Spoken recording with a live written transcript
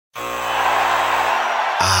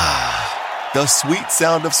The sweet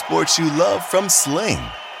sound of sports you love from Sling.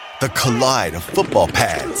 The collide of football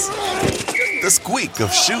pads. The squeak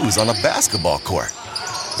of shoes on a basketball court.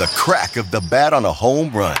 The crack of the bat on a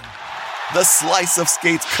home run. The slice of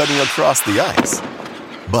skates cutting across the ice.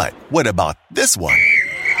 But what about this one?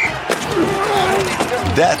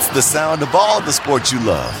 That's the sound of all the sports you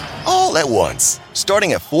love, all at once.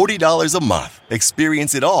 Starting at $40 a month.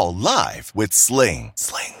 Experience it all live with Sling.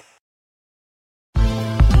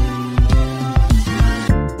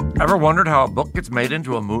 Ever wondered how a book gets made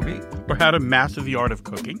into a movie? Or how to master the art of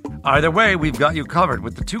cooking? Either way, we've got you covered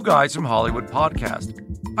with the Two Guys from Hollywood podcast.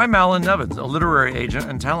 I'm Alan Nevins, a literary agent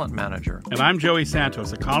and talent manager. And I'm Joey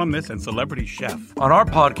Santos, a columnist and celebrity chef. On our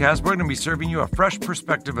podcast, we're going to be serving you a fresh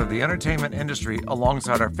perspective of the entertainment industry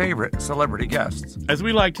alongside our favorite celebrity guests. As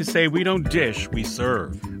we like to say, we don't dish, we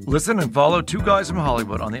serve. Listen and follow Two Guys from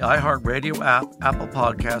Hollywood on the iHeartRadio app, Apple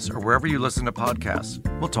Podcasts, or wherever you listen to podcasts.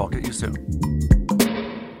 We'll talk at you soon.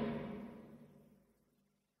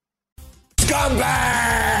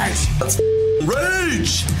 Scumbags! Let's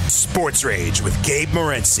rage! Sports Rage with Gabe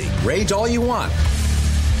Morency. Rage all you want.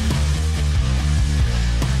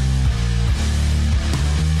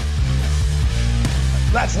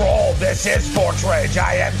 Let's roll. This is Sports Rage.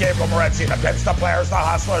 I am Gabriel Morency. The pimps, the players, the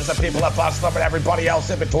hustlers, the people that bust them, and everybody else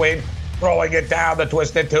in between. Throwing it down. The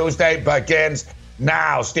Twisted Tuesday begins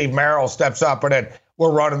now. Steve Merrill steps up and it.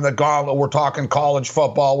 We're running the gauntlet. We're talking college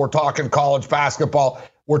football. We're talking college basketball.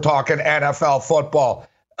 We're talking NFL football.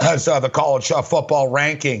 So the college football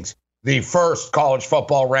rankings, the first college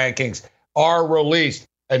football rankings are released,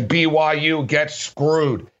 and BYU gets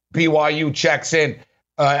screwed. BYU checks in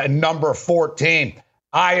number 14.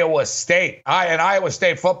 Iowa State, an Iowa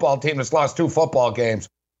State football team that's lost 2 football games,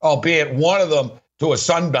 albeit one of them to a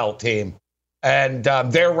Sun Belt team. And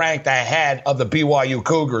they're ranked ahead of the BYU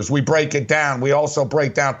Cougars. We break it down. We also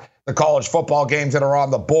break down the college football games that are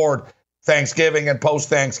on the board, Thanksgiving and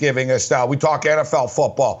post-Thanksgiving style. We talk NFL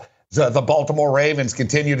football. The Baltimore Ravens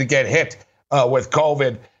continue to get hit with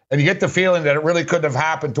COVID. And you get the feeling that it really couldn't have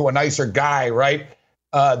happened to a nicer guy, right,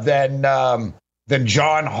 than John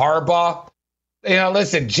Harbaugh. You know,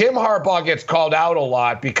 listen, Jim Harbaugh gets called out a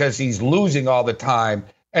lot because he's losing all the time.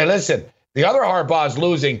 And listen, the other Harbaugh is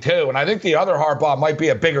losing too, and I think the other Harbaugh might be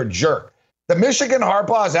a bigger jerk. The Michigan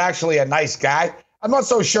Harbaugh is actually a nice guy. I'm not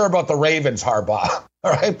so sure about the Ravens Harbaugh,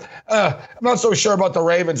 all right? I'm not so sure about the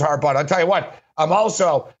Ravens Harbaugh. I'll tell you what, I'm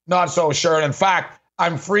also not so sure, and in fact,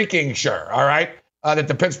 I'm freaking sure, all right, that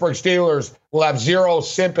the Pittsburgh Steelers will have zero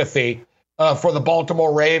sympathy for the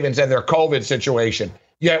Baltimore Ravens and their COVID situation.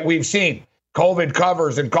 Yet we've seen COVID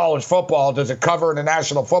covers in college football. Does it cover in the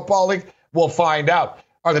National Football League? We'll find out.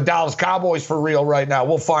 Are the Dallas Cowboys for real right now?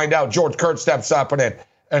 We'll find out. George Kurtz steps up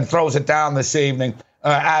and throws it down this evening,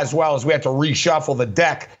 as well as we had to reshuffle the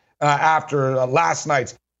deck after last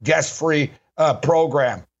night's guest-free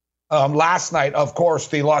program. Last night, of course,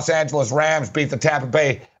 the Los Angeles Rams beat the Tampa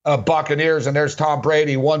Bay Buccaneers, and there's Tom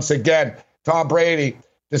Brady once again. Tom Brady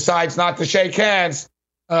decides not to shake hands.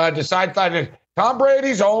 Tom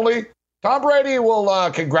Brady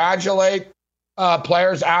will congratulate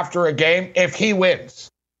players after a game if he wins.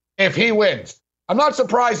 I'm not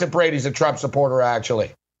surprised that Brady's a Trump supporter,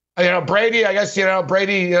 actually. Brady, I guess,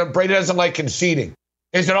 Brady doesn't like conceding.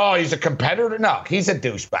 Is it all he's a competitor? No, he's a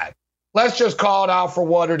douchebag. Let's just call it out for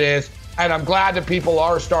what it is. And I'm glad that people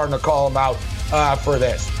are starting to call him out for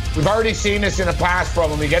this. We've already seen this in the past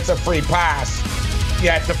from him. He gets a free pass.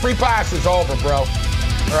 Yeah, the free pass is over, bro.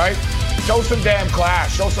 All right? Show some damn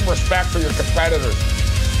class. Show some respect for your competitors.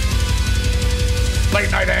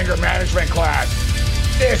 Late night anger management class.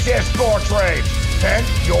 This is Sports Rage. And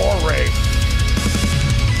your rage.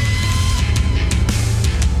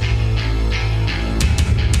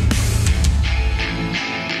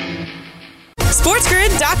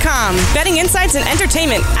 SportsGrid.com. Betting insights and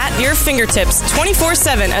entertainment at your fingertips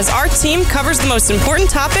 24/7 as our team covers the most important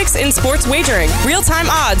topics in sports wagering. Real-time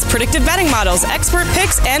odds, predictive betting models, expert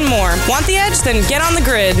picks, and more. Want the edge? Then get on the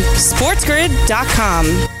grid.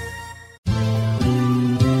 SportsGrid.com.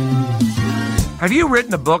 Have you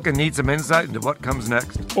written a book and need some insight into what comes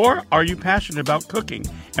next? Or are you passionate about cooking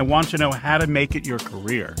and want to know how to make it your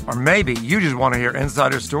career? Or maybe you just want to hear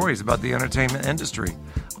insider stories about the entertainment industry.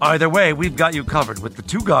 Either way, we've got you covered with the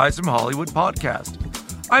Two Guys from Hollywood podcast.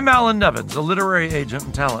 I'm Alan Nevins, a literary agent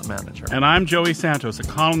and talent manager. And I'm Joey Santos, a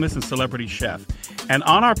columnist and celebrity chef. And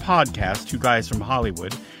on our podcast, Two Guys from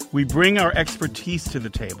Hollywood, we bring our expertise to the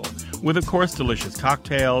table with, of course, delicious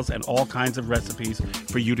cocktails and all kinds of recipes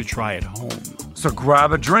for you to try at home. So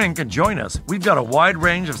grab a drink and join us. We've got a wide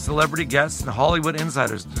range of celebrity guests and Hollywood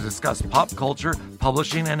insiders to discuss pop culture,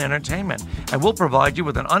 publishing, and entertainment. And we'll provide you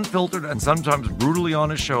with an unfiltered and sometimes brutally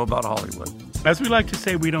honest show about Hollywood. As we like to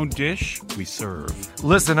say, we don't dish, we serve.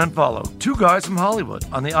 Listen and follow Two Guys from Hollywood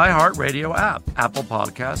on the iHeartRadio app, Apple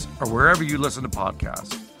Podcasts, or wherever you listen to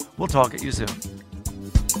podcasts. We'll talk at you soon.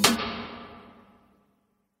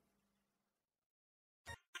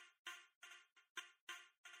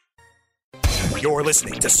 You're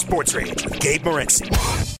listening to Sports Rage with Gabe Morency.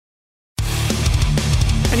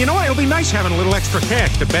 And you know what? It'll be nice having a little extra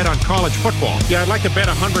cash to bet on college football. Yeah, I'd like to bet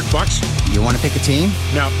 $100. You want to pick a team?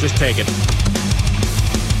 No, just take it.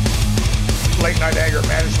 Late night anger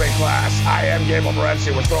management class. I am Gabe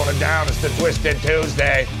Morency. We're throwing it down. It's the Twisted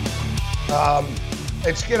Tuesday.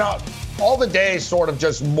 It's, all the days sort of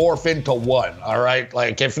just morph into one, all right?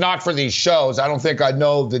 Like, if not for these shows, I don't think I'd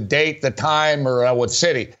know the date, the time, or what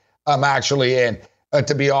city I'm actually in,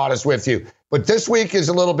 to be honest with you. But this week is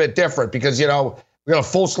a little bit different because, we got a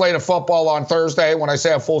full slate of football on Thursday. When I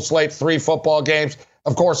say a full slate, 3 football games.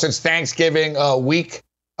 Of course, it's Thanksgiving week.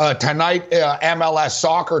 Tonight, MLS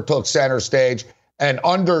soccer took center stage, and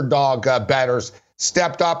underdog bettors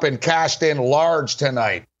stepped up and cashed in large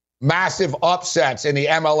tonight. Massive upsets in the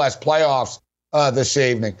MLS playoffs this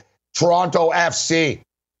evening. Toronto FC,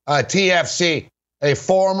 TFC, a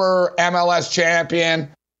former MLS champion,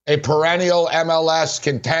 a perennial MLS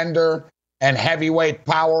contender, and heavyweight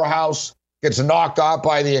powerhouse, gets knocked out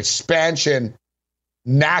by the expansion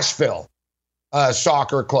Nashville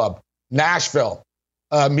soccer club. Nashville.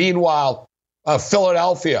 Meanwhile,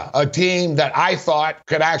 Philadelphia, a team that I thought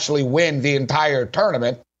could actually win the entire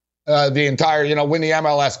tournament, win the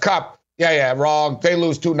MLS Cup. Yeah, wrong. They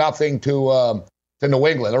lose 2-0 to New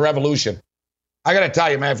England, the Revolution. I got to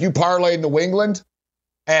tell you, man, if you parlayed New England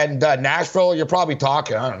and Nashville, you're probably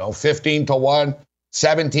talking, 15-1,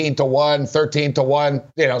 17-1,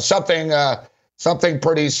 13-1, something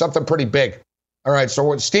pretty big. All right,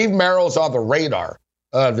 so Steve Merrill's on the radar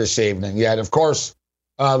this evening. Yeah, and of course,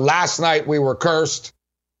 last night we were cursed.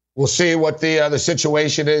 We'll see what the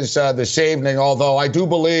situation is this evening, although I do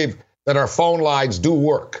believe that our phone lines do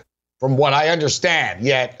work, from what I understand.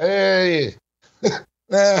 Yet, from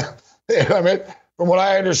what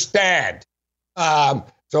I understand.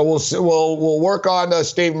 So we'll work on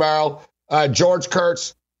Steve Merrill. George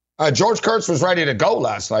Kurtz. George Kurtz was ready to go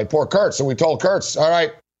last night. Poor Kurtz. So we told Kurtz, all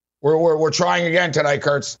right, we're trying again tonight,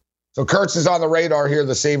 Kurtz. So Kurtz is on the radar here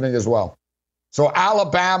this evening as well. So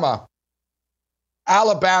Alabama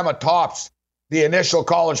tops the initial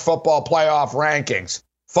college football playoff rankings,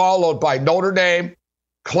 followed by Notre Dame,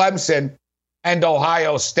 Clemson, and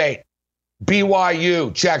Ohio State.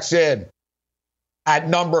 BYU checks in at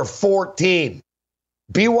number 14.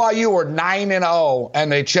 BYU are 9-0,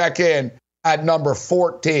 and they check in at number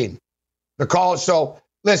 14. The college. So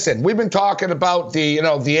listen, we've been talking about the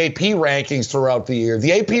AP rankings throughout the year.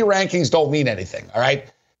 The AP rankings don't mean anything. All right,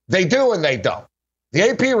 they do and they don't. The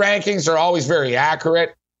AP rankings are always very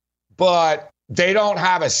accurate, but they don't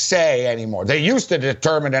have a say anymore. They used to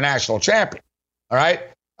determine the national champion. All right,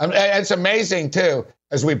 and it's amazing too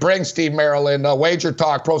as we bring Steve Merrill in, Wager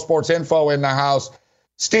Talk, Pro Sports Info in the house.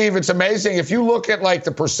 Steve, it's amazing. If you look at like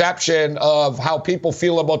the perception of how people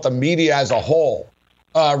feel about the media as a whole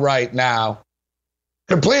right now,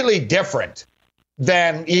 completely different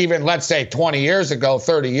than even, let's say, 20 years ago,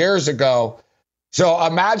 30 years ago. So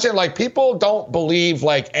imagine, like, people don't believe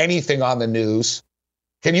like anything on the news.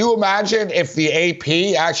 Can you imagine if the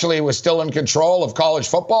AP actually was still in control of college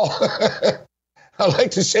football? I'd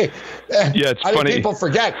like to see. Yeah, it's funny. Think people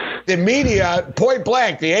forget the media, point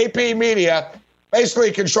blank, the AP media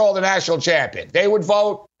basically control the national champion. They would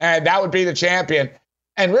vote, and that would be the champion.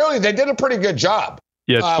 And really, they did a pretty good job.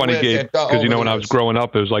 Yeah, it's funny, Gabe, because, when I was growing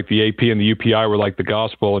up, it was like the AP and the UPI were like the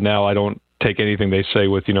gospel, and now I don't take anything they say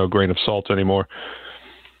with, a grain of salt anymore.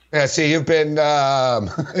 Yeah, see, you've been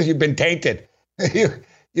tainted.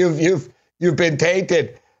 You've been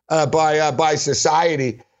tainted by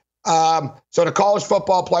society. So the college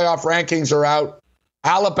football playoff rankings are out.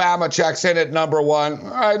 Alabama checks in at number 1. All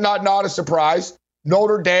right, not a surprise.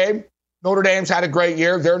 Notre Dame's had a great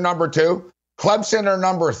year. They're number 2. Clemson are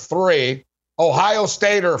number 3. Ohio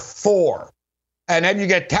State are 4. And then you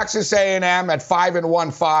get Texas A&M at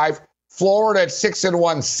 5-1-5. Florida at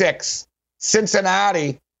 6-1-6.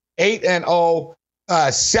 Cincinnati 8-0,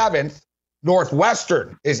 7th.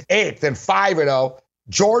 Northwestern is 8th and 5-0.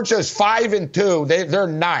 Georgia's 5-2. They're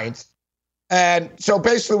 9th. And so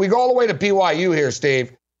basically we go all the way to BYU here,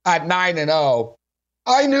 Steve, at 9-0.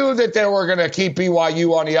 I knew that they were going to keep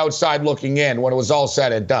BYU on the outside looking in when it was all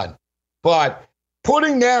said and done. But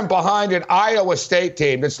putting them behind an Iowa State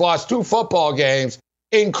team that's lost 2 football games,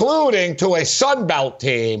 including to a Sun Belt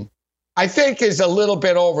team, I think is a little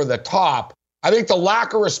bit over the top. I think the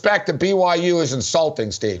lack of respect to BYU is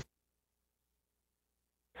insulting, Steve.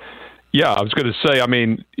 Yeah, I was going to say, I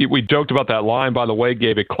mean, we joked about that line, by the way,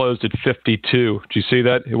 Gabe. It closed at 52. Did you see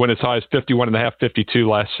that? It went as high as 51.5, 52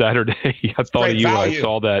 last Saturday. I thought of you when I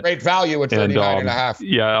saw that. Great value at 39.5.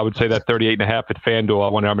 Yeah, I would say that 38.5 at FanDuel.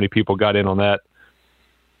 I wonder how many people got in on that.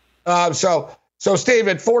 So Steve,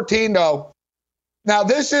 at 14, though, now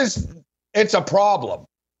it's a problem.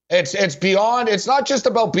 It's beyond, it's not just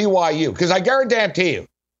about BYU, because I guarantee you,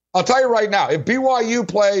 I'll tell you right now, if BYU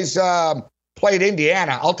played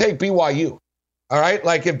Indiana, I'll take BYU. All right?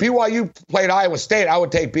 Like, if BYU played Iowa State, I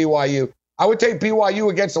would take BYU. I would take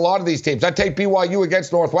BYU against a lot of these teams. I'd take BYU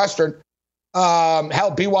against Northwestern.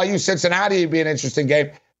 Hell, BYU Cincinnati would be an interesting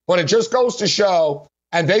game. But it just goes to show,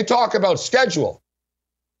 and they talk about schedule.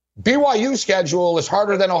 BYU schedule is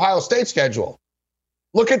harder than Ohio State's schedule.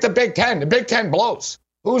 Look at the Big Ten. The Big Ten blows.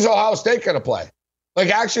 Who's Ohio State going to play? Like,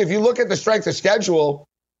 actually, if you look at the strength of schedule,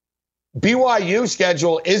 BYU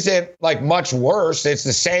schedule isn't like much worse. It's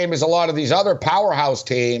the same as a lot of these other powerhouse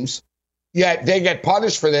teams, yet they get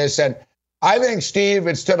punished for this. And I think, Steve,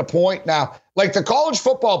 it's to the point now, like the college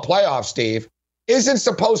football playoff, Steve, isn't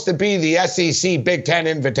supposed to be the SEC Big Ten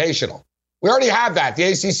Invitational. We already have that, the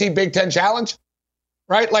ACC Big Ten Challenge,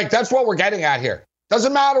 right? Like, that's what we're getting at here.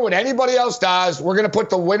 Doesn't matter what anybody else does. We're going to put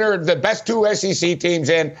the winner, the best 2 SEC teams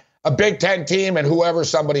in, a Big Ten team, and whoever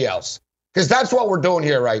somebody else. Because that's what we're doing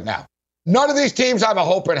here right now. None of these teams have a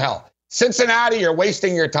hope in hell. Cincinnati, you're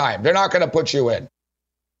wasting your time. They're not going to put you in.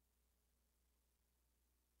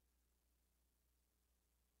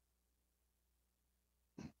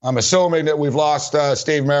 I'm assuming that we've lost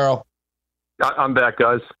Steve Merrill. I'm back,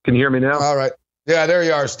 guys. Can you hear me now? All right. Yeah, there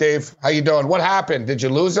you are, Steve. How you doing? What happened? Did you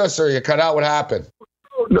lose us or you cut out? What happened?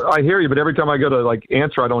 I hear you, but every time I go to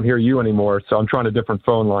answer, I don't hear you anymore. So I'm trying a different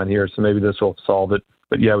phone line here. So maybe this will solve it.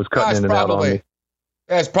 But yeah, it was cutting in and out on me.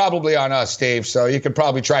 It's probably on us, Steve. So you could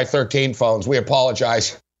probably try 13 phones. We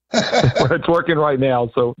apologize. It's working right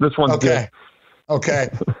now. So this one's okay. Good. Okay.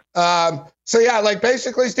 So yeah, like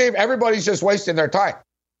basically, Steve, everybody's just wasting their time.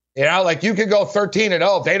 You know, like you could go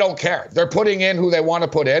 13-0. They don't care. They're putting in who they want to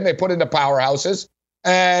put in. They put in the powerhouses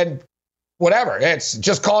and whatever. It's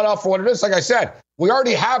just call it out for what it is. Like I said, we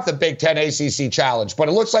already have the Big Ten ACC Challenge, but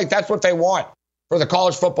it looks like that's what they want for the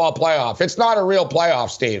college football playoff. It's not a real playoff,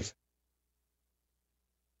 Steve.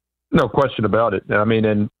 No question about it. I mean,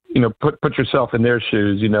 and, put yourself in their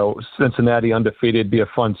shoes. Cincinnati undefeated be a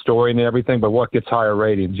fun story and everything, but what gets higher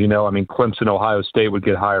ratings? I mean, Clemson, Ohio State would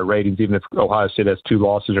get higher ratings, even if Ohio State has 2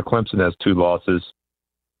 losses or Clemson has 2 losses.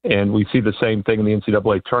 And we see the same thing in the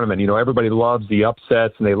NCAA tournament. Everybody loves the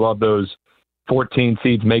upsets and they love those 14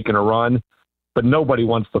 seeds making a run, but nobody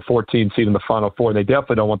wants the 14 seed in the Final Four. And they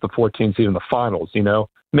definitely don't want the 14 seed in the finals.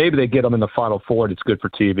 Maybe they get them in the Final Four and it's good for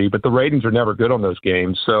TV, but the ratings are never good on those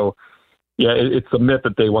games. So, yeah, it's a myth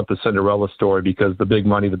that they want the Cinderella story because the big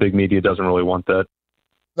money, the big media doesn't really want that.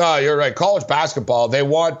 No, you're right. College basketball, they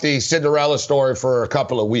want the Cinderella story for a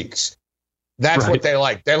couple of weeks. That's right. What they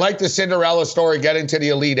like. They like the Cinderella story, getting to the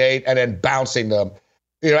Elite Eight and then bouncing them.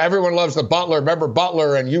 Everyone loves the Butler. Remember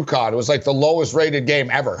Butler and UConn? It was like the lowest rated game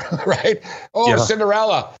ever, right? Oh, yeah.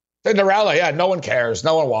 Cinderella. Yeah, no one cares.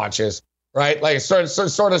 No one watches, right? Like it's sort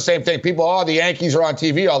of the same thing. People, the Yankees are on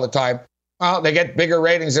TV all the time. Well, they get bigger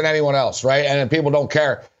ratings than anyone else, right? And then people don't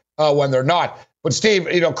care when they're not. But Steve,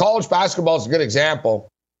 college basketball is a good example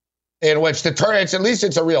in which at least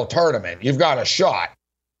it's a real tournament. You've got a shot.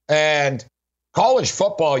 And college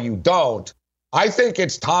football, you don't. I think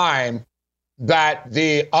it's time that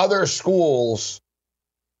the other schools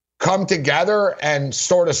come together and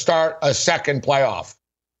sort of start a second playoff.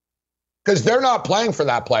 Because they're not playing for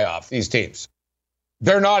that playoff, these teams.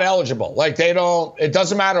 They're not eligible. Like it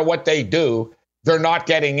doesn't matter what they do. They're not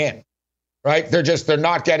getting in, right? They're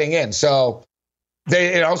not getting in. So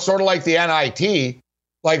they, sort of like the NIT,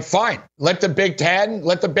 like fine, let the Big Ten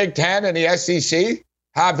and the SEC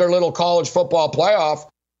have their little college football playoff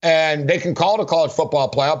and they can call it a college football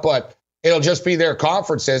playoff, but it'll just be their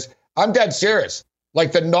conferences. I'm dead serious.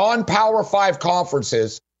 Like the non-Power 5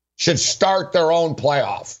 conferences should start their own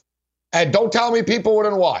playoff. And don't tell me people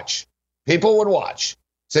wouldn't watch. People would watch.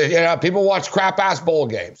 So, people watch crap-ass bowl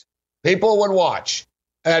games. People would watch.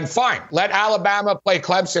 And fine, let Alabama play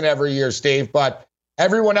Clemson every year, Steve, but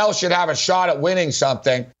everyone else should have a shot at winning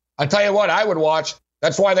something. I'll tell you what, I would watch.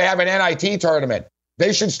 That's why they have an NIT tournament.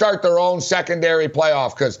 They should start their own secondary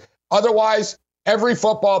playoff because otherwise, Every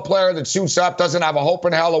football player that suits up doesn't have a hope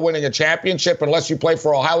in hell of winning a championship unless you play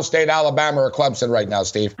for Ohio State, Alabama, or Clemson right now,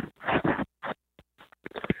 Steve.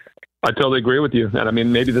 I totally agree with you. And I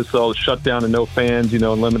mean, maybe this will shut down and no fans, and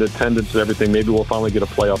limited attendance and everything. Maybe we'll finally get a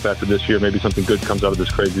playoff after this year. Maybe something good comes out of this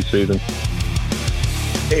crazy season.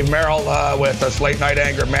 Steve Merrill with us, Late Night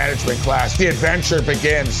Anger Management class. The adventure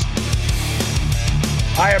begins.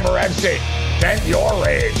 I am Morency. Vent your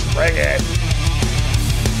rage. Bring it.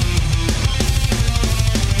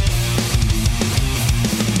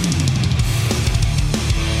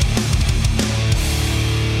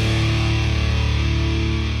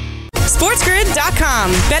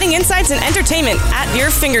 SportsGrid.com. Betting insights and entertainment at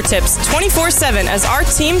your fingertips 24/7 as our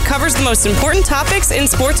team covers the most important topics in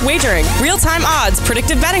sports wagering. Real-time odds,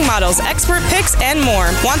 predictive betting models, expert picks, and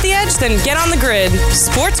more. Want the edge? Then get on the grid.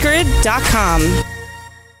 SportsGrid.com.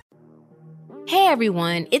 Hey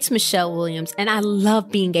everyone, it's Michelle Williams, and I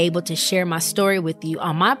love being able to share my story with you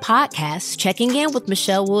on my podcast, Checking In with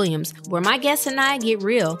Michelle Williams, where my guests and I get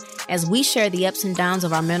real as we share the ups and downs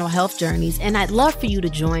of our mental health journeys, and I'd love for you to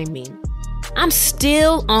join me. I'm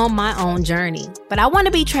still on my own journey, but I want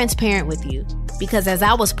to be transparent with you because as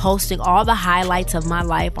I was posting all the highlights of my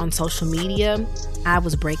life on social media, I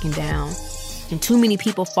was breaking down. And too many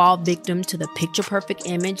people fall victim to the picture-perfect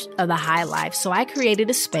image of the high life, so I created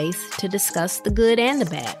a space to discuss the good and the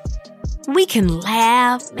bad. We can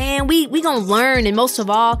laugh, man, we gonna learn, and most of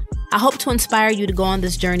all, I hope to inspire you to go on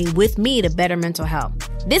this journey with me to better mental health.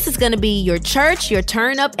 This is gonna be your church, your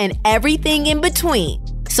turn-up, and everything in between.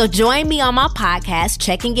 So join me on my podcast,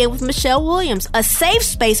 Checking In with Michelle Williams, a safe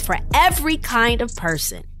space for every kind of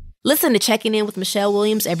person. Listen to Checking In with Michelle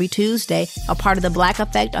Williams every Tuesday, a part of the Black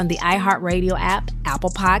Effect on the iHeartRadio app,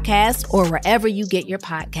 Apple Podcasts, or wherever you get your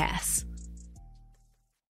podcasts.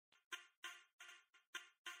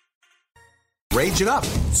 Rage it up.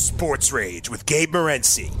 Sports Rage with Gabe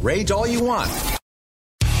Morency. Rage all you want.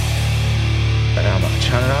 How much?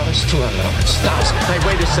 $100? $200? Stop. Hey,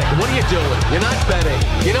 wait a second. What are you doing? You're not betting.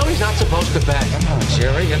 You know he's not supposed to bet. Come on,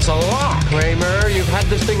 Jerry. It's a law. Kramer, you've had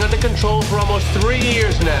this thing under control for almost 3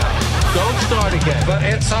 years now. Don't start again. But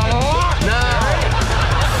it's a law. No.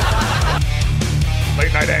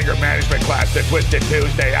 Late Night Anger Management class, the Twisted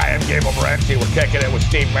Tuesday. I am Gabe Morency. We're kicking it with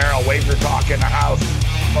Steve Merrill. Wager Talk in the house.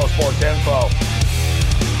 Pro Sports Info.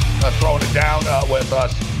 Throwing it down with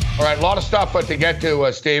us. All right, a lot of stuff to get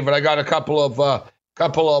to, Steve, but I got a couple of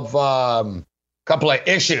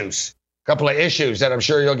issues that I'm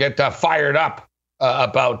sure you'll get fired up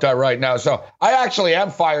about right now. So I actually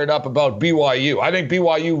am fired up about BYU. I think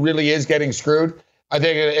BYU really is getting screwed. I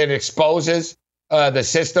think it exposes the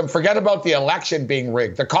system. Forget about the election being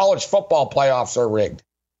rigged. The college football playoffs are rigged.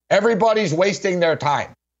 Everybody's wasting their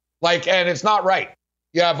time. And it's not right.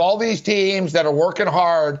 You have all these teams that are working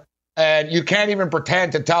hard, and you can't even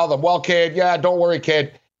pretend to tell them, well, kid, yeah, don't worry,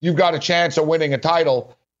 kid, you've got a chance of winning a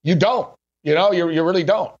title. You don't. You really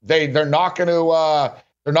don't. They're not going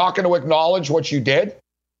to acknowledge what you did,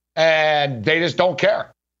 and they just don't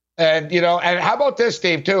care. And and how about this,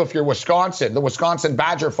 Steve, too? If you're Wisconsin, the Wisconsin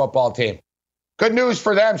Badger football team, good news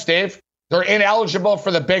for them, Steve. They're ineligible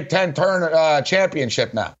for the Big Ten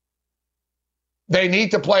championship now. They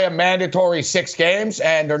need to play a mandatory 6 games,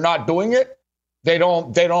 and they're not doing it. They're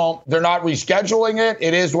not rescheduling it.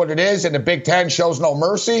 It is what it is, and the Big Ten shows no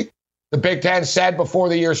mercy. The Big Ten said before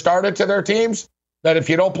the year started to their teams that if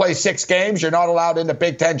you don't play 6 games, you're not allowed in the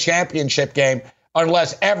Big Ten championship game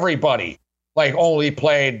unless everybody only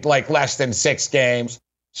played less than 6 games.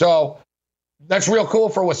 So that's real cool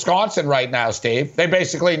for Wisconsin right now, Steve. They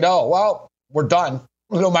basically know, well, we're done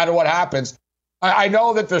no matter what happens. I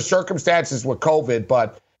know that there's circumstances with COVID,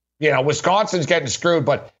 but Wisconsin's getting screwed,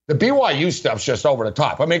 but the BYU stuff's just over the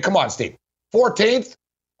top. I mean, come on, Steve. 14th?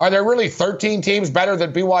 Are there really 13 teams better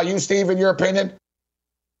than BYU, Steve, in your opinion?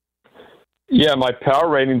 Yeah, my power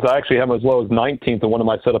ratings, I actually have them as low as 19th in one of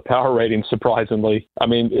my set of power ratings, surprisingly. I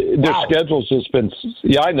mean, their schedule's just been,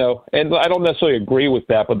 yeah, I know. And I don't necessarily agree with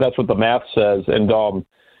that, but that's what the math says. And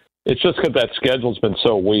it's just because that schedule's been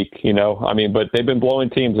so weak, I mean, but they've been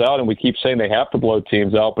blowing teams out, and we keep saying they have to blow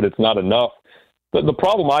teams out, but it's not enough. But the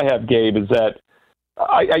problem I have, Gabe, is that,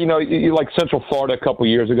 you like Central Florida a couple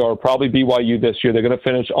years ago, or probably BYU this year, they're going to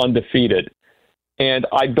finish undefeated. And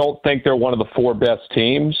I don't think they're one of the 4 best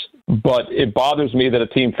teams, but it bothers me that a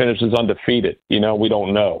team finishes undefeated. We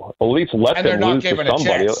don't know. At least let them lose to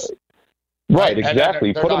somebody. Right,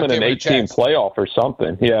 exactly. Put them in an 8-team playoff or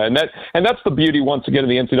something. Yeah, and that's the beauty, once again, of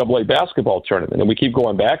the NCAA basketball tournament, and we keep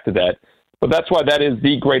going back to that. But that's why that is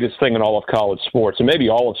the greatest thing in all of college sports, and maybe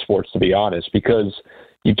all of sports, to be honest, because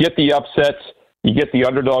you get the upsets, You get the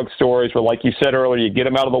underdog stories where, like you said earlier, you get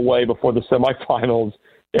them out of the way before the semifinals.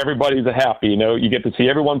 Everybody's happy. You get to see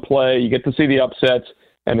everyone play. You get to see the upsets,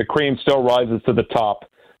 and the cream still rises to the top.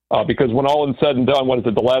 Because when all is said and done, what is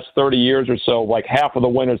it, the last 30 years or so, like half of the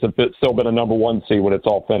winners have still been a number one seed when it's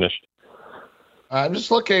all finished. I'm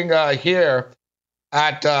just looking here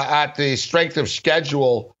at the strength of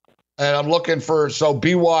schedule, and I'm looking for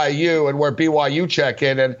BYU and where BYU check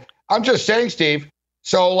in. And I'm just saying, Steve,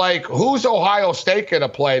 so, who's Ohio State going to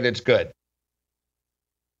play that's good?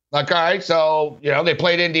 All right, so, they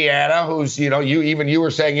played Indiana, who's, you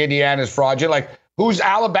were saying Indiana's fraudulent. Who's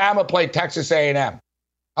Alabama played Texas A&M?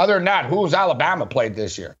 Other than that, who's Alabama played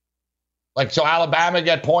this year? So Alabama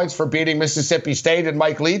get points for beating Mississippi State and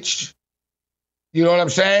Mike Leach? You know what I'm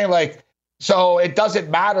saying? So it doesn't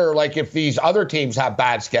matter, if these other teams have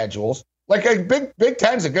bad schedules. Big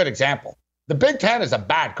Ten's a good example. The Big Ten is a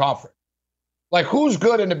bad conference. Who's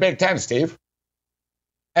good in the Big Ten, Steve?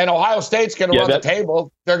 And Ohio State's going to run the table.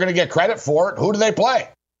 They're going to get credit for it. Who do they play?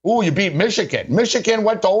 Ooh, you beat Michigan. Michigan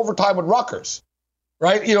went to overtime with Rutgers,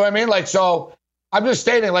 right? You know what I mean? So I'm just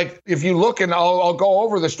stating, if you look, and I'll go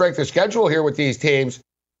over the strength of schedule here with these teams.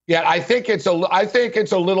 Yeah, I think it's a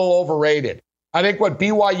little overrated. I think what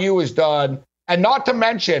BYU has done, and not to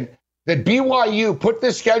mention that BYU put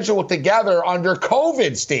this schedule together under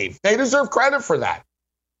COVID, Steve. They deserve credit for that.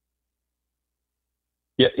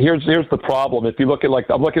 Yeah, here's the problem. If you look at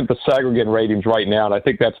I'm looking at the Sagarin ratings right now, and I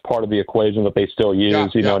think that's part of the equation that they still use.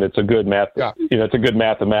 And it's a good it's a good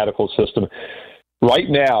mathematical system. Right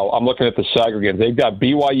now, I'm looking at the Sagarin. They've got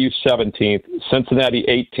BYU 17th, Cincinnati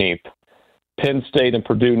 18th, Penn State and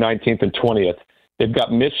Purdue 19th and 20th. They've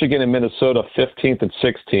got Michigan and Minnesota 15th and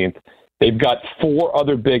 16th. They've got 4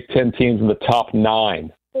 other Big Ten teams in the top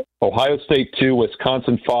 9. Ohio State 2,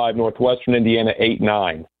 Wisconsin 5, Northwestern Indiana 8,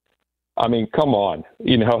 9. I mean, come on.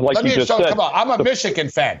 Like you just said. Come on. I'm a Michigan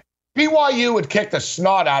fan. BYU would kick the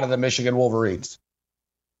snot out of the Michigan Wolverines.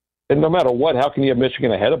 And no matter what, how can you have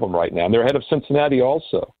Michigan ahead of them right now? And they're ahead of Cincinnati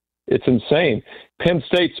also. It's insane. Penn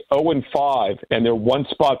State's 0-5, and they're one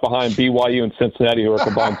spot behind BYU and Cincinnati, who are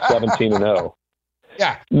combined 17-0.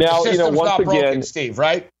 Yeah. Now, once again, broken, Steve,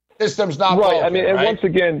 right? System's not right. broken. I mean, and right? once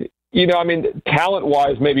again,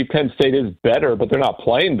 talent-wise, maybe Penn State is better, but they're not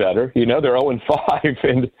playing better. They're 0-5,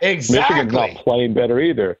 and Michigan's not playing better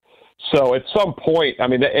either. So at some point, I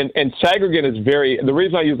mean, and Sagarin is the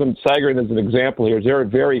reason I use Sagarin as an example here is they're a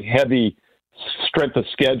very heavy strength of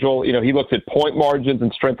schedule. He looks at point margins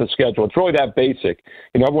and strength of schedule. It's really that basic.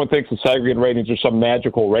 Everyone thinks the Sagarin ratings are some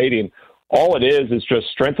magical rating. All it is just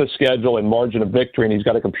strength of schedule and margin of victory, and he's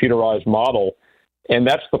got a computerized model. And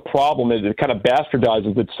that's the problem, is it kind of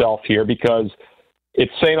bastardizes itself here because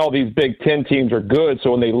it's saying all these Big Ten teams are good,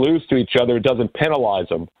 so when they lose to each other, it doesn't penalize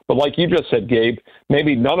them. But like you just said, Gabe,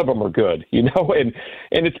 maybe none of them are good, and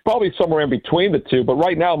it's probably somewhere in between the two. But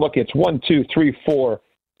right now, look, it's 1, 2, 3, 4,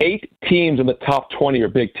 8 teams in the top 20 are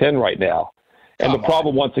Big Ten right now. And the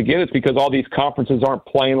problem, once again, is because all these conferences aren't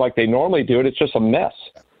playing like they normally do, and it's just a mess.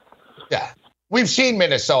 Yeah. We've seen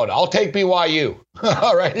Minnesota. I'll take BYU,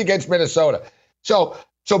 all right, against Minnesota. So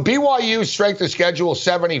BYU's strength of schedule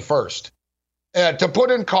 71st. To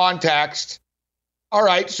put in context, all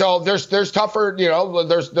right, so there's tougher,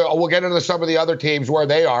 we'll get into some of the other teams where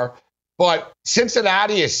they are, but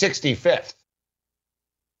Cincinnati is 65th.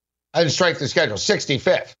 And strength of schedule,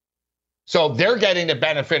 65th. So they're getting the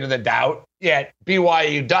benefit of the doubt, yet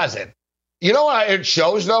BYU doesn't. You know what it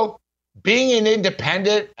shows, though? Being an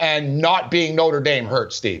independent and not being Notre Dame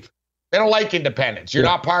hurts, Steve. They don't like independents. You're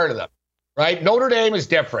not part of them, right? Notre Dame is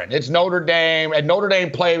different. It's Notre Dame, and Notre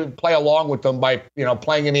Dame play along with them by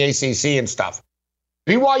playing in the ACC and stuff.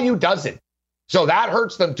 BYU doesn't. So that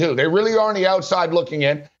hurts them, too. They really are on the outside looking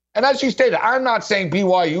in. And as you stated, I'm not saying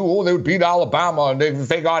BYU, they would beat Alabama if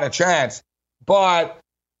they got a chance. But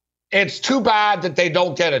it's too bad that they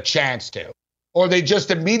don't get a chance to. Or they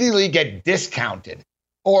just immediately get discounted.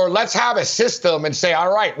 Or let's have a system and say,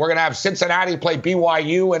 all right, we're going to have Cincinnati play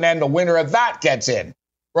BYU, and then the winner of that gets in,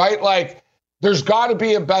 right? There's got to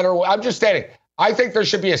be a better way. I'm just stating, I think there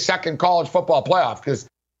should be a second college football playoff because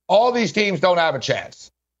all these teams don't have a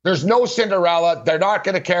chance. There's no Cinderella. They're not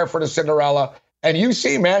going to care for the Cinderella. And you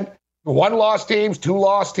see, man, 1-loss teams,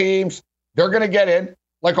 2-loss teams, they're going to get in.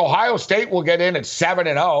 Ohio State will get in at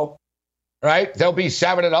 7-0. Right? They'll be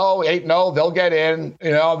 7-0, 8-0. They'll get in.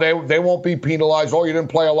 They won't be penalized. Oh, you didn't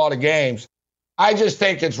play a lot of games. I just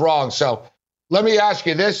think it's wrong. So let me ask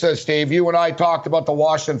you this, Steve. You and I talked about the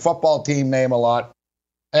Washington football team name a lot.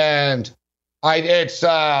 And it's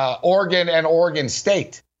Oregon and Oregon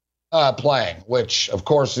State playing, which, of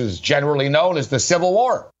course, is generally known as the Civil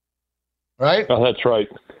War. Right? Oh, that's right.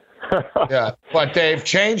 Yeah, but they've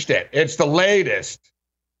changed it. It's the latest.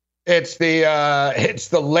 It's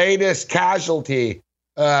the latest casualty,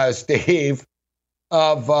 Steve,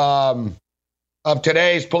 of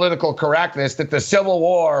today's political correctness, that the Civil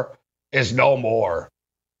War is no more.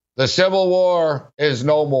 The Civil War is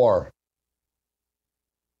no more.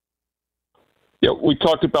 Yeah, we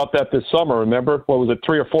talked about that this summer. Remember, what was it,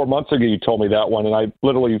 3 or 4 months ago? You told me that one, and I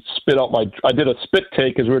literally I did a spit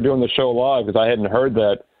take as we were doing the show live because I hadn't heard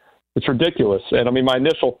that. It's ridiculous. And I mean, my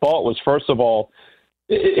initial thought was, first of all,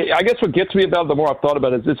 I guess what gets me about it, the more I've thought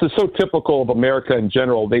about it, is this is so typical of America in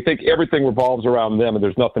general. They think everything revolves around them and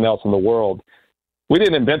there's nothing else in the world. We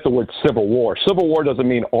didn't invent the word Civil War. Civil War doesn't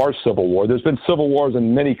mean our Civil War. There's been civil wars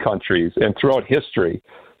in many countries and throughout history,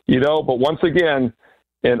 but once again,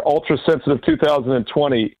 in ultra-sensitive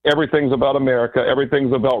 2020, everything's about America.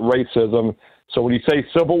 Everything's about racism. So when you say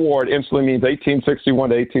Civil War, it instantly means 1861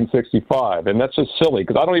 to 1865. And that's just silly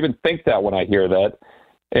because I don't even think that when I hear that.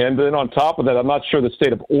 And then on top of that, I'm not sure the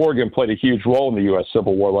state of Oregon played a huge role in the U.S.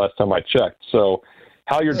 Civil War last time I checked. So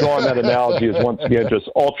how you're drawing that analogy is, once again, just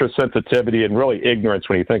ultra-sensitivity and really ignorance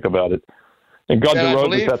when you think about it. And Guns N'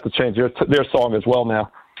 Roses have to change their song as well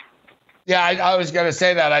now. Yeah, I was going to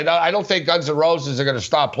say that. I don't think Guns N' Roses are going to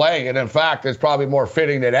stop playing it. In fact, it's probably more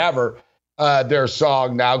fitting than ever, their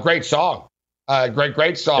song now. Great song.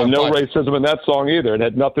 Great song. And no racism in that song either. It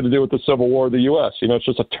had nothing to do with the Civil War of the U.S. It's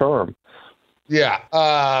just a term. Yeah.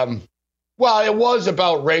 Well, it was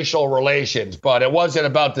about racial relations, but it wasn't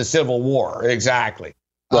about the Civil War. Exactly.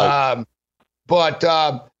 Right.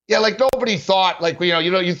 Yeah, like nobody thought, like,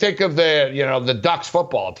 you think of the Ducks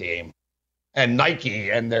football team and Nike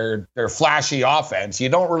and their flashy offense. You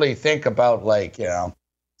don't really think about, like,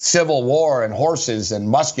 Civil War and horses and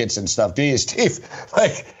muskets and stuff, do you, Steve?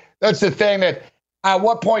 Like, that's the thing that, at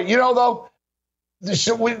what point, though,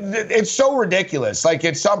 it's so ridiculous. Like,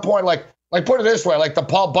 at some point, like put it this way, like the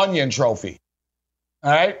Paul Bunyan Trophy.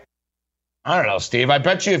 All right? I don't know, Steve. I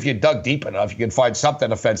bet you if you dug deep enough, you could find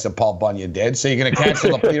something offensive Paul Bunyan did. So you're going to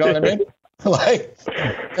cancel the, you know what I mean? Like,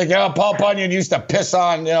 Paul Bunyan used to piss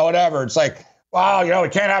on, whatever. It's like, wow, we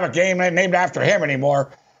can't have a game named after him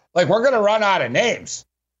anymore. Like, we're going to run out of names.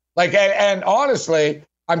 Like, and honestly,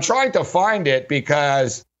 I'm trying to find it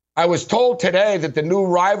because I was told today that the new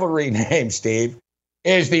rivalry name, Steve,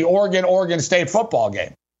 is the Oregon State football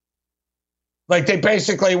game. Like, they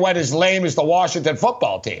basically went as lame as the Washington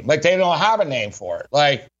football team. Like, they don't have a name for it.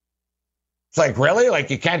 Like, it's like, really? Like,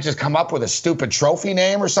 you can't just come up with a stupid trophy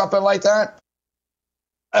name or something like that?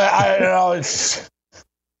 I don't know. It's...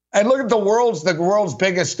 And look at the world's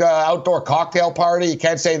biggest outdoor cocktail party. You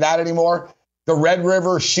can't say that anymore. The Red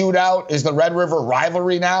River Shootout is the Red River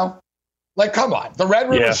rivalry now. Like, come on. The Red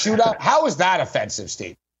River Shootout. How is that offensive,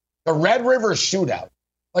 Steve? The Red River Shootout.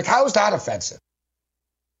 Like, how is that offensive?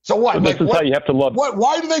 So what? Well, this is how you have to love.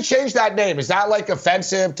 Why do they change that name? Is that like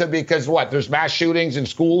offensive because what? There's mass shootings in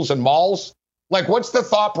schools and malls? Like, what's the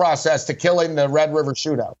thought process to killing the Red River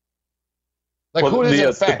Shootout? Like, who does it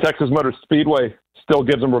affect? The Texas Motor Speedway still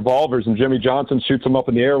gives them revolvers, and Jimmy Johnson shoots them up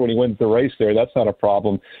in the air when he wins the race there. That's not a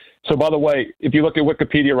problem. So, by the way, if you look at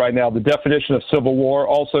Wikipedia right now, the definition of Civil War,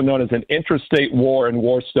 also known as an interstate war in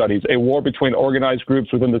war studies, a war between organized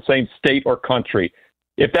groups within the same state or country.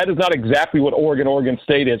 If that is not exactly what Oregon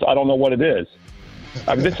State is, I don't know what it is.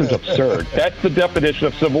 I mean, this is absurd. That's the definition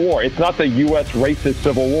of Civil War. It's not the U.S. racist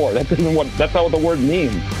Civil War. That's not what the word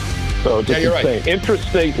means. So, just you're insane. Right.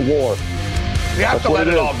 Interstate war. We have to let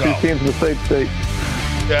it all go. Two teams in the same state.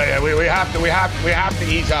 Yeah. We have to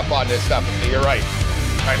ease up on this stuff. You're right.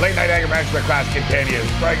 All right. Late night anger management class continues.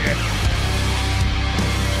 Right.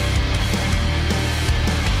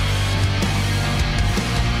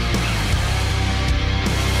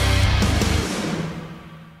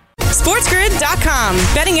 SportsGrid.com.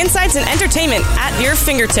 Betting insights and entertainment at your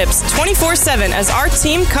fingertips 24/7 as our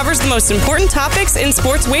team covers the most important topics in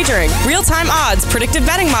sports wagering. Real-time odds, predictive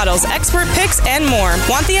betting models, expert picks, and more.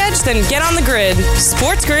 Want the edge? Then get on the grid.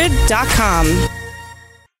 SportsGrid.com.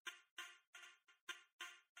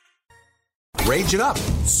 Rage it up.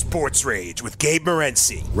 Sports Rage with Gabe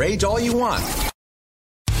Morency. Rage all you want.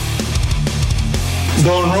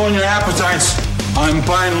 Don't ruin your appetites. I'm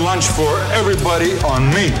buying lunch for everybody on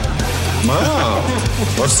me. Wow.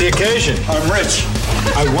 What's the occasion? I'm rich.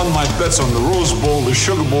 I won my bets on the Rose Bowl, the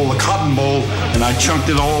Sugar Bowl, the Cotton Bowl, and I chunked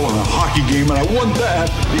it all in a hockey game, and I won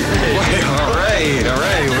that. All right.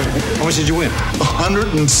 How much did you win?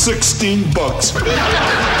 $116.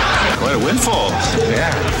 What a windfall.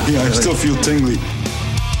 Yeah, I still feel tingly.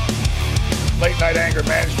 Late night anger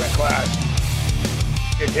management class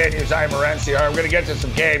continues. I'm Morency. All right, we're going to get to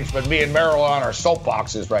some games, but me and Merrill are on our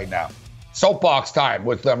soapboxes right now. Soapbox Time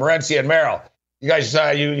with Morency and Merrill. You guys,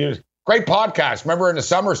 you great podcast. Remember in the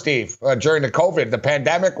summer, Steve, during the COVID, the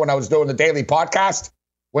pandemic, when I was doing the daily podcast,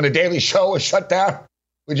 when the Daily Show was shut down,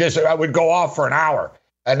 I would go off for an hour.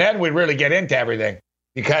 And then we'd really get into everything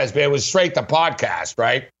because it was straight to podcast,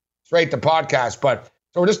 right? Straight to podcast. But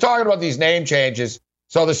so we're just talking about these name changes.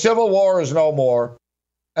 So the Civil War is no more.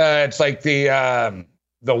 It's like the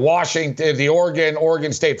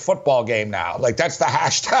Oregon State football game now. Like that's the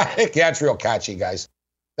hashtag. Yeah, it's real catchy, guys.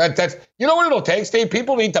 That's you know what it'll take, Steve?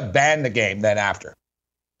 People need to ban the game then after.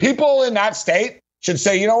 People in that state should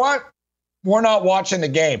say, you know what? We're not watching the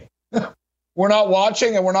game. We're not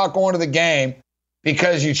watching and we're not going to the game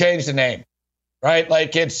because you changed the name, right?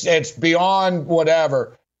 Like it's beyond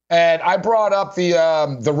whatever. And I brought up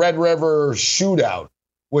the Red River Shootout,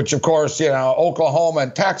 which of course, you know, Oklahoma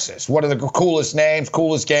and Texas, one of the coolest names,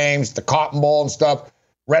 coolest games, the Cotton Bowl and stuff.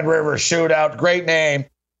 Red River Shootout, great name.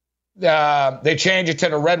 They changed it to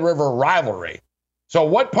the Red River Rivalry. So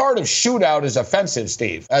what part of shootout is offensive,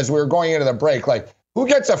 Steve, as we were going into the break? Like, who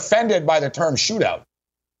gets offended by the term shootout?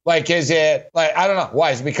 Like, is it, like, I don't know.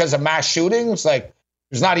 Why? Is it because of mass shootings? Like,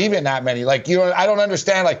 there's not even that many. Like, you know, I don't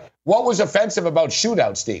understand. Like, what was offensive about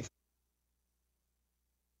shootout, Steve?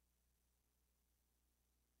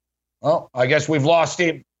 Well, I guess we've lost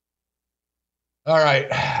Steve. All right.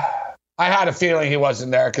 I had a feeling he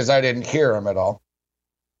wasn't there because I didn't hear him at all.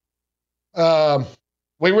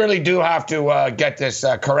 We really do have to get this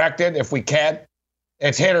corrected if we can.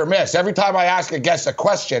 It's hit or miss. Every time I ask a guest a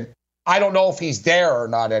question, I don't know if he's there or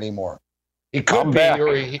not anymore. He could be,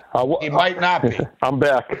 or he might not be. I'm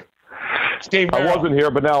back. Steve Merrill. I wasn't here,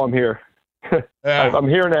 but now I'm here. Yeah. I'm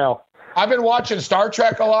here now. I've been watching Star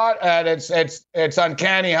Trek a lot, and it's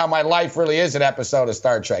uncanny how my life really is an episode of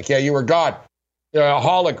Star Trek. Yeah, you were gone. You're a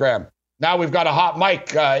hologram. Now we've got a hot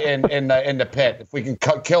mic in the pit. If we can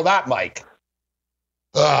kill that mic.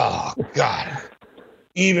 Oh, God.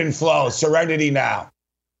 Even flow. Serenity now.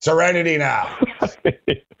 Serenity now. I've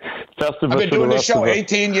been doing this show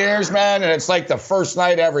 18 years, man, and it's like the first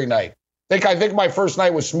night every night. I think my first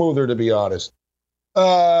night was smoother, to be honest.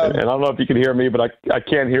 And I don't know if you can hear me, but I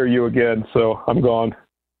can't hear you again, so I'm gone.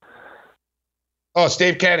 Oh,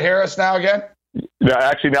 Steve can't hear us now again? Yeah,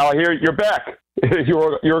 actually, now I hear you're back.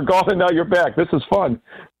 You're gone, and now you're back. This is fun.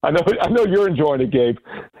 I know you're enjoying it, Gabe.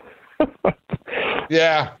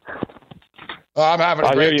 Yeah. Oh, I'm having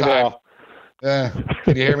a great time. Now.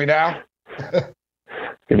 Can you hear me now?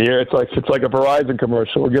 Can you hear? It's like a Verizon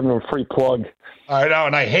commercial. We're giving them a free plug. I know,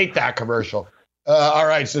 and I hate that commercial. All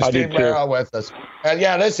right, so Steve Merrill with us. And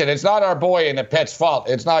yeah, listen, it's not our boy in the pit's fault.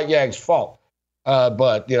 It's not Yeg's fault.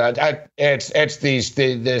 But you know, it's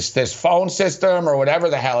this phone system or whatever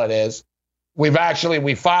the hell it is.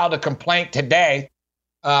 We filed a complaint today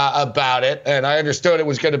about it, and I understood it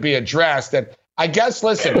was going to be addressed. And I guess,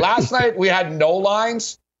 listen, last night we had no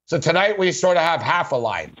lines, so tonight we sort of have half a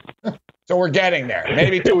line. So we're getting there.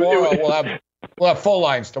 Maybe tomorrow we'll have full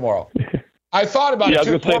lines tomorrow. I thought about it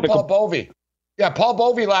too. Paul Bovey. Yeah, Paul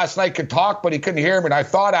Bovey last night could talk, but he couldn't hear me. And I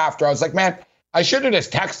thought after, I was like, man, I should have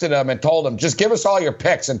just texted him and told him, just give us all your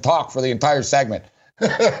picks and talk for the entire segment.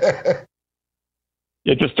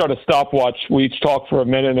 Yeah, just start a stopwatch. We each talk for a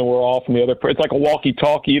minute and we're off, and the other. It's like a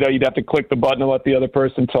walkie-talkie. You know, you'd have to click the button and let the other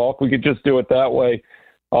person talk. We could just do it that way.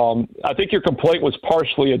 I think your complaint was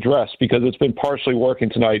partially addressed because it's been partially working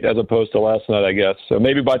tonight as opposed to last night, I guess. So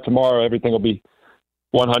maybe by tomorrow everything will be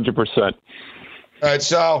 100%. All right,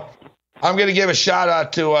 so I'm going to give a shout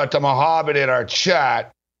out to Mohammed in our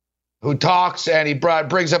chat, who talks and he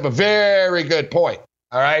brings up a very good point.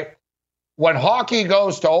 All right, when hockey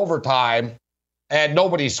goes to overtime and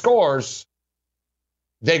nobody scores,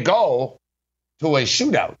 they go to a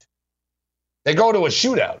shootout. They go to a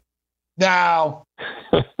shootout. Now,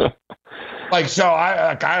 so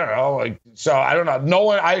I don't know. I don't know. No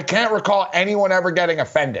one. I can't recall anyone ever getting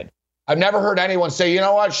offended. I've never heard anyone say, you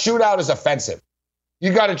know what, shootout is offensive.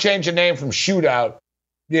 You got to change the name from shootout,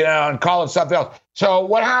 you know, and call it something else. So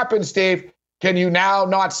what happens, Steve? Can you now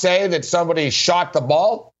not say that somebody shot the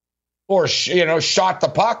ball or, shot the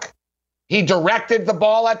puck? He directed the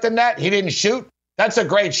ball at the net. He didn't shoot. That's a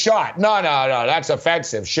great shot. No. That's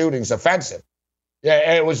offensive. Shooting's offensive.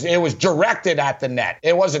 Yeah, it was directed at the net.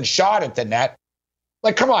 It wasn't shot at the net.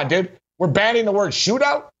 Like, come on, dude. We're banning the word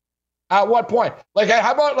shootout? At what point? Like,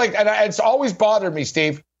 how about, and it's always bothered me,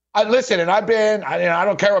 Steve. Listen, and I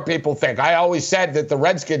don't care what people think. I always said that the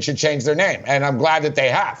Redskins should change their name, and I'm glad that they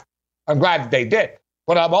have. I'm glad that they did.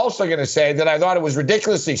 But I'm also going to say that I thought it was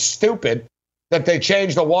ridiculously stupid that they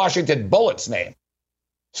changed the Washington Bullets name.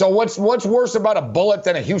 So what's worse about a bullet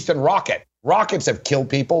than a Houston Rocket? Rockets have killed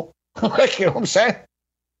people. You know what I'm saying?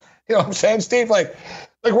 You know what I'm saying, Steve? Like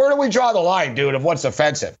where do we draw the line, dude, of what's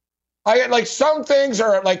offensive? Like some things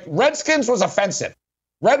are like Redskins was offensive.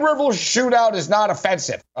 Red River shootout is not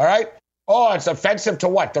offensive. All right. Oh, it's offensive to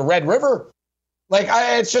what? The Red River? Like,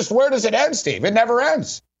 it's just, where does it end, Steve? It never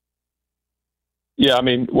ends. Yeah, I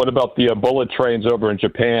mean, what about the bullet trains over in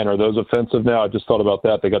Japan? Are those offensive now? I just thought about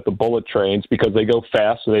that. They got the bullet trains because they go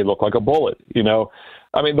fast and they look like a bullet, you know?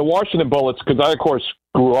 I mean, the Washington Bullets, because I, of course,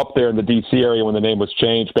 grew up there in the D.C. area when the name was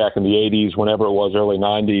changed back in the 80s, whenever it was, early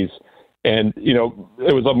 90s. And, you know,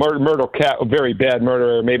 it was a very bad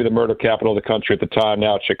murder, maybe the murder capital of the country at the time,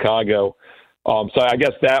 now it's Chicago. So I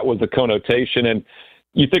guess that was the connotation. And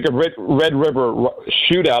you think of Red River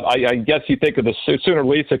shootout, I guess you think of the Sooner.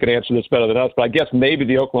 Lisa can answer this better than us, but I guess maybe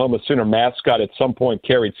the Oklahoma Sooner mascot at some point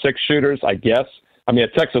carried 6 shooters, I guess. I mean, a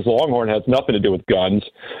Texas Longhorn has nothing to do with guns.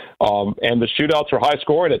 And the shootouts are high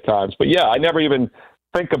scoring at times. But, yeah, I never even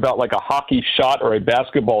think about like a hockey shot or a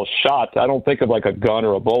basketball shot. I don't think of like a gun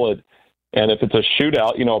or a bullet. And if it's a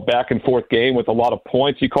shootout, you know, a back-and-forth game with a lot of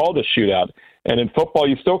points, you call it a shootout. And in football,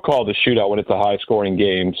 you still call it a shootout when it's a high-scoring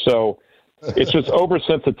game. So it's just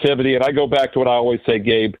oversensitivity. And I go back to what I always say,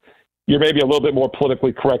 Gabe, you're maybe a little bit more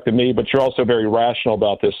politically correct than me, but you're also very rational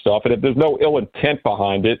about this stuff. And if there's no ill intent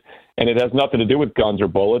behind it, and it has nothing to do with guns or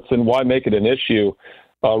bullets, then why make it an issue?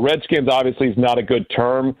 Redskins obviously is not a good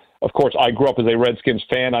term. Of course, I grew up as a Redskins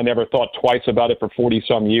fan. I never thought twice about it for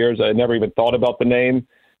 40-some years. I never even thought about the name.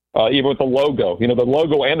 Even with the logo, you know, the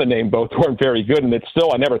logo and the name both weren't very good. And it's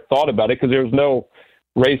still, I never thought about it because there was no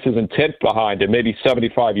racist intent behind it. Maybe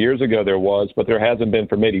 75 years ago there was, but there hasn't been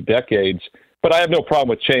for many decades. But I have no problem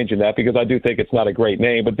with changing that because I do think it's not a great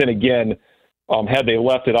name. But then again, had they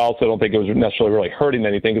left it, I also don't think it was necessarily really hurting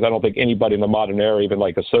anything because I don't think anybody in the modern era even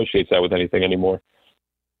like associates that with anything anymore.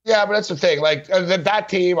 Yeah, but that's the thing. Like that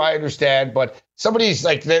team, I understand, but somebody's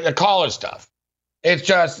like the college stuff. It's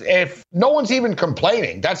just, if no one's even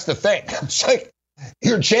complaining, that's the thing. It's like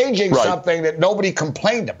you're changing something that nobody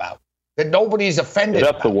complained about, that nobody's offended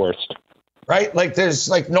about. That's the worst. Right? Like there's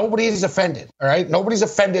like nobody's offended. All right? Nobody's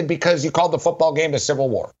offended because you called the football game the Civil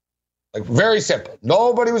War. Like very simple.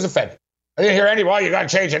 Nobody was offended. I didn't hear anybody, you got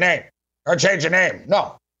to change your name. Or change your name.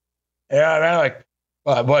 No. Yeah, I mean, like,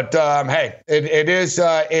 but hey, it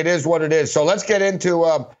is what it is. So let's get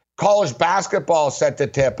into college basketball set to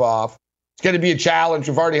tip off. It's going to be a challenge.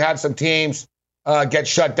 We've already had some teams get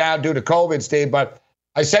shut down due to COVID, Steve. But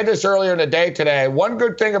I said this earlier in the day today. One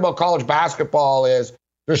good thing about college basketball is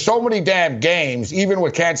there's so many damn games, even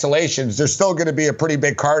with cancellations, there's still going to be a pretty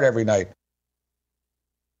big card every night.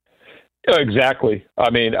 Yeah, exactly. I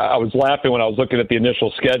mean, I was laughing when I was looking at the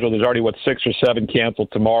initial schedule. There's already, 6 or 7 canceled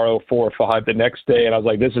tomorrow, 4 or 5 the next day. And I was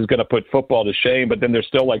like, this is going to put football to shame. But then there's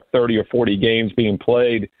still like 30 or 40 games being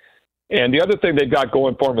played. And the other thing they've got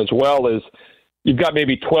going for them as well is you've got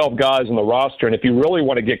maybe 12 guys on the roster. And if you really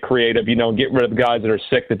want to get creative, you know, and get rid of guys that are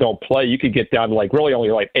sick that don't play, you could get down to like really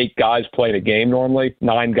only like 8 guys playing a game normally,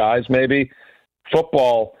 9 guys maybe.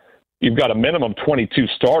 Football, you've got a minimum 22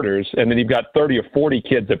 starters, and then you've got 30 or 40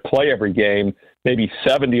 kids that play every game, maybe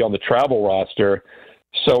 70 on the travel roster.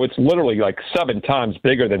 So it's literally like 7 times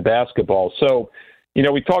bigger than basketball. So, you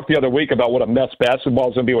know, we talked the other week about what a mess basketball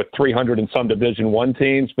is going to be with 300 and some Division I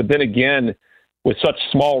teams. But then again, with such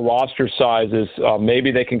small roster sizes, maybe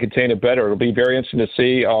they can contain it better. It'll be very interesting to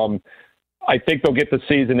see. I think they'll get the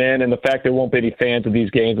season in, and the fact there won't be any fans of these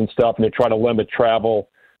games and stuff, and they're trying to limit travel.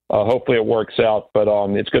 Hopefully it works out, but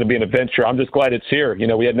it's going to be an adventure. I'm just glad it's here. You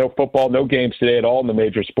know, we had no football, no games today at all in the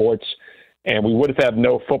major sports, and we would have had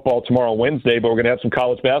no football tomorrow, Wednesday, but we're going to have some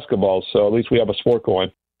college basketball, so at least we have a sport going.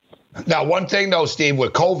 Now, one thing, though, Steve,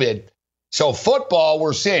 with COVID, so football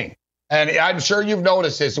we're seeing, and I'm sure you've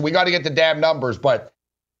noticed this, and we got to get the damn numbers, but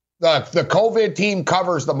the COVID team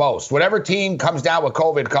covers the most. Whatever team comes down with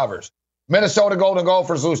COVID covers. Minnesota Golden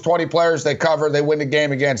Gophers lose 20 players, they cover, they win the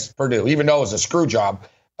game against Purdue, even though it was a screw job.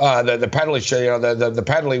 The penalty, you know, the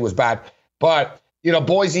penalty was bad. But, you know,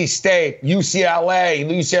 Boise State, UCLA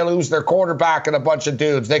lose their quarterback and a bunch of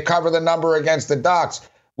dudes. They cover the number against the Ducks.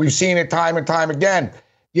 We've seen it time and time again.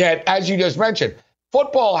 Yet, as you just mentioned,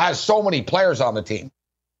 football has so many players on the team.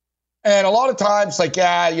 And a lot of times, like,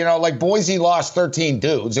 yeah, you know, like Boise lost 13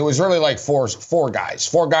 dudes. It was really like four guys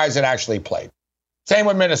that actually played. Same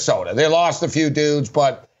with Minnesota. They lost a few dudes,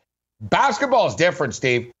 but basketball is different,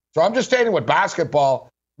 Steve. So I'm just stating with basketball,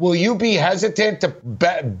 will you be hesitant to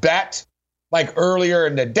bet like earlier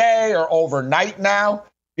in the day or overnight now?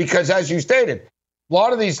 Because as you stated, a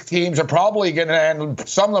lot of these teams are probably going to, and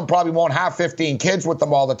some of them probably won't have 15 kids with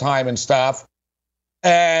them all the time and stuff.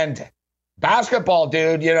 And basketball,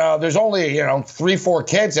 dude, you know, there's only, 3-4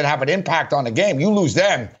 kids that have an impact on the game. You lose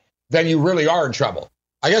them, then you really are in trouble.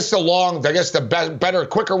 the better,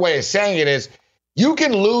 quicker way of saying it is you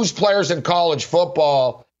can lose players in college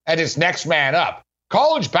football and it's next man up.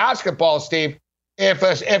 College basketball, Steve,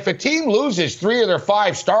 if a team loses 3 of their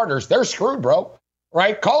 5 starters, they're screwed, bro.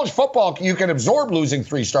 Right? College football, you can absorb losing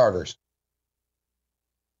 3 starters.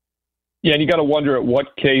 Yeah, and you got to wonder at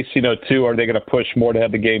what case, too, are they going to push more to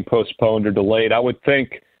have the game postponed or delayed? I would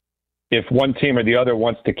think if one team or the other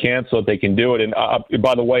wants to cancel it, they can do it. And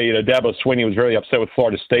by the way, Dabo Swinney was really upset with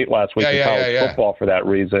Florida State last week in college football for that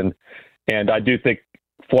reason. And I do think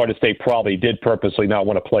Florida State probably did purposely not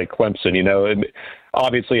want to play Clemson, And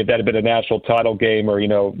obviously, if that had been a national title game or,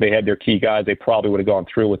 they had their key guys, they probably would have gone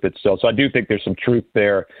through with it still. So I do think there's some truth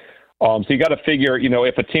there. So you got to figure,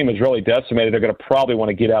 if a team is really decimated, they're going to probably want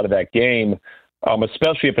to get out of that game,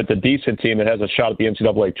 especially if it's a decent team that has a shot at the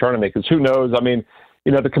NCAA tournament. Because who knows? I mean,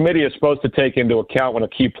 the committee is supposed to take into account when a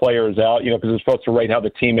key player is out, because it's supposed to rate how the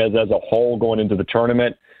team is as a whole going into the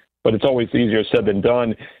tournament. But it's always easier said than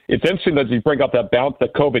done. It's interesting that you bring up the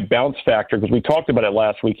COVID bounce factor, because we talked about it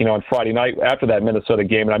last week, on Friday night after that Minnesota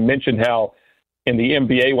game. And I mentioned how in the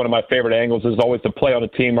NBA, one of my favorite angles is always to play on a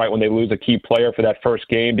team right when they lose a key player for that first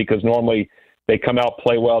game, because normally they come out,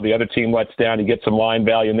 play well, the other team lets down, you get some line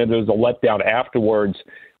value, and then there's a letdown afterwards.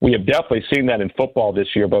 We have definitely seen that in football this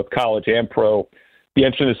year, both college and pro. Be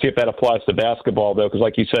interesting to see if that applies to basketball, though, because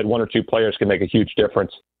like you said, 1 or 2 players can make a huge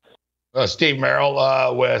difference. Steve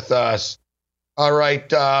Merrill with us. All right,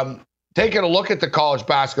 taking a look at the college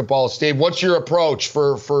basketball, Steve, what's your approach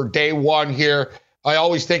for day one here? I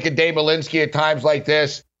always think of Dave Malinsky at times like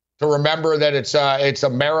this to remember that it's a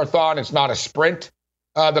marathon. It's not a sprint,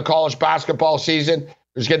 the college basketball season.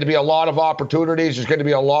 There's going to be a lot of opportunities. There's going to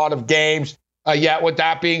be a lot of games. Yet with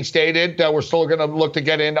that being stated, we're still going to look to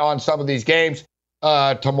get in on some of these games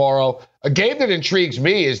tomorrow. A game that intrigues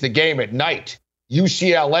me is the game at night,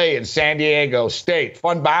 UCLA and San Diego State.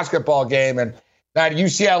 Fun basketball game. And that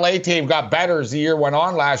UCLA team got better as the year went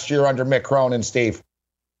on last year under Mick Cronin, Steve.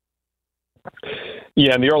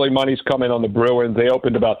 Yeah, and the early money's coming on the Bruins. They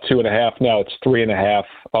opened about 2.5. Now it's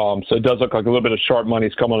 3.5. So it does look like a little bit of sharp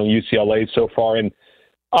money's coming on UCLA so far. And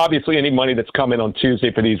obviously any money that's coming on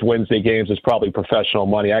Tuesday for these Wednesday games is probably professional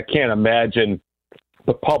money. I can't imagine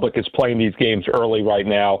the public is playing these games early right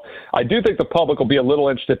now. I do think the public will be a little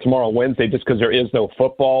interested tomorrow Wednesday just because there is no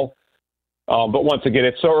football. But once again,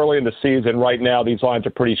 it's so early in the season. Right now, these lines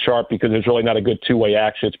are pretty sharp because there's really not a good two-way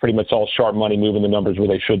action. It's pretty much all sharp money moving the numbers where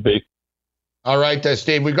they should be. All right,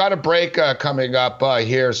 Steve, we got a break coming up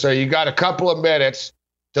here, so you got a couple of minutes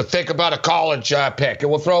to think about a college pick,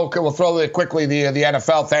 and we'll throw quickly the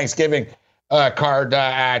NFL Thanksgiving card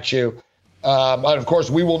at you. And of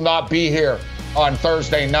course, we will not be here on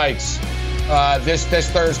Thursday nights. This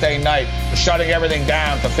Thursday night, we're shutting everything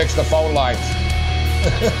down to fix the phone lines.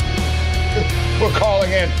 We're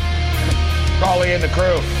calling in the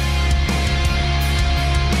crew.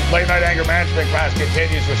 Late Night Anger Management class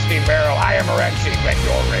continues with Steve Merrill. I am Morency. Get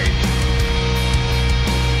your rage.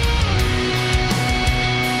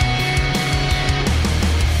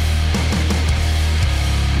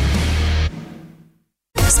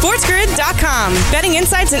 SportsGrid.com. Betting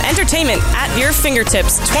insights and entertainment at your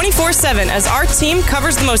fingertips 24/7 as our team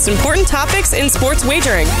covers the most important topics in sports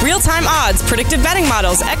wagering. Real-time odds, predictive betting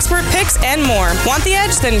models, expert picks, and more. Want the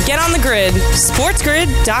edge? Then get on the grid.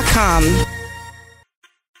 SportsGrid.com.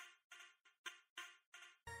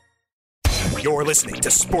 You're listening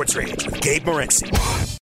to Sports Rage with Gabe Morency.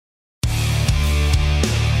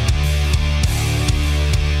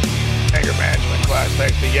 Anger management class.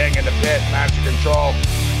 Thanks to Yang in the pit, master control.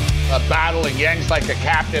 Battling. Yang's like the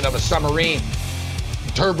captain of a submarine.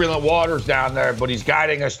 Turbulent waters down there, but he's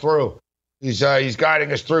guiding us through. He's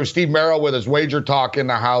guiding us through. Steve Merrill with his wager talk in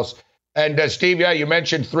the house. And Steve, you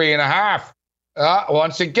mentioned 3.5.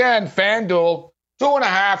 Once again, FanDuel,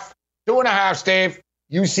 2.5. 2.5, Steve.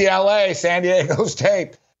 UCLA, San Diego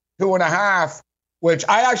State, 2.5, which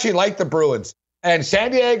I actually like the Bruins. And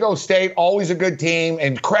San Diego State, always a good team,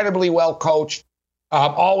 incredibly well coached,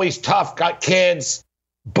 always tough, got kids,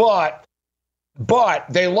 but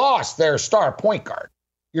they lost their star point guard.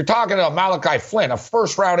 You're talking about Malachi Flynn, a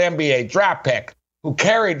first-round NBA draft pick who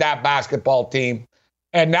carried that basketball team.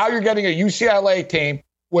 And now you're getting a UCLA team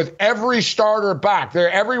with every starter back.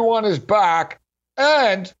 Everyone is back,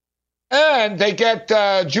 and they get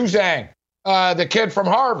Ju Zhang, the kid from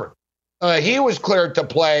Harvard. He was cleared to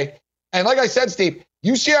play. And like I said, Steve,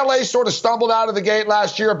 UCLA sort of stumbled out of the gate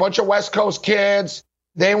last year. A bunch of West Coast kids.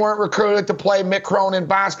 They weren't recruited to play Mick Cronin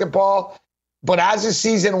basketball. But as the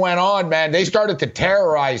season went on, man, they started to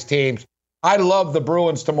terrorize teams. I love the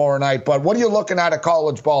Bruins tomorrow night. But what are you looking at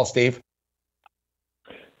college ball, Steve?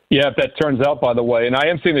 Yeah, if that turns out, by the way. And I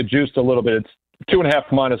am seeing it juiced a little bit. It's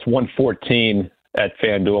 2.5 minus 114 at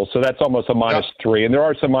FanDuel. So that's almost a -3. And there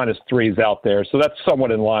are some -3s out there. So that's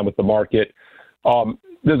somewhat in line with the market.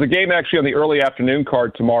 There's a game actually on the early afternoon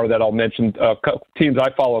card tomorrow that I'll mention. Teams I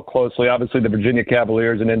follow closely, obviously the Virginia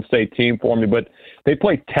Cavaliers, an in-state team for me, but they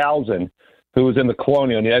play Towson, who was in the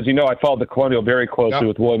Colonial. And as you know, I followed the Colonial very closely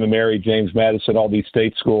with William & Mary, James Madison, all these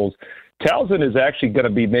state schools. Towson is actually going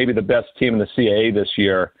to be maybe the best team in the CAA this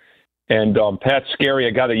year. And Pat Scarry,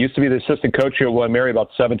 a guy that used to be the assistant coach here at William & Mary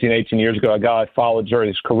about 17, 18 years ago, a guy I followed during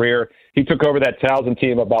his career. He took over that Towson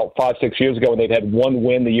team about 5-6 years ago, and they'd had one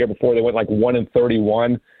win the year before. They went like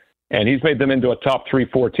 1-31, and he's made them into a top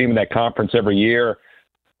 3-4 team in that conference every year.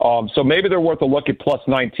 So maybe they're worth a look at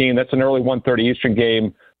 +19. That's an early 1:30 Eastern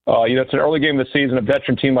game. It's an early game of the season. A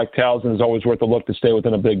veteran team like Towson is always worth a look to stay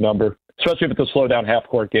within a big number, especially if it's a slow-down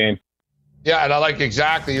half-court game. Yeah, and I like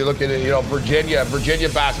exactly. You look at it, Virginia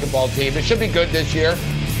basketball team. It should be good this year,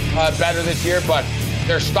 better this year, but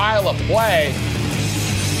their style of play,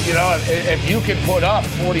 if you can put up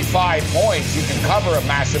 45 points, you can cover a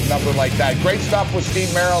massive number like that. Great stuff with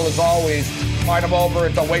Steve Merrill, as always. Find him over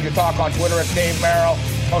at The Way to Talk on Twitter at Steve Merrill,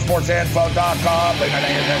 mosportsinfo.com.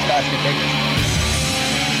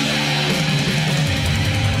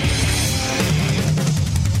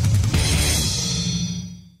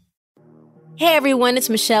 Hey everyone, it's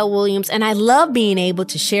Michelle Williams, and I love being able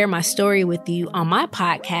to share my story with you on my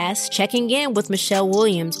podcast, Checking In with Michelle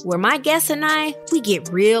Williams, where my guests and I, we get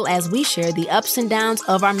real as we share the ups and downs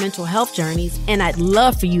of our mental health journeys, and I'd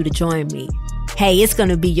love for you to join me. Hey, it's going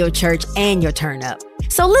to be your church and your turn up.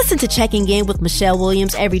 So listen to Checking In with Michelle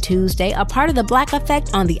Williams every Tuesday, a part of the Black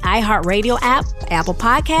Effect on the iHeartRadio app, Apple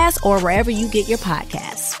Podcasts, or wherever you get your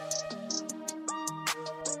podcasts.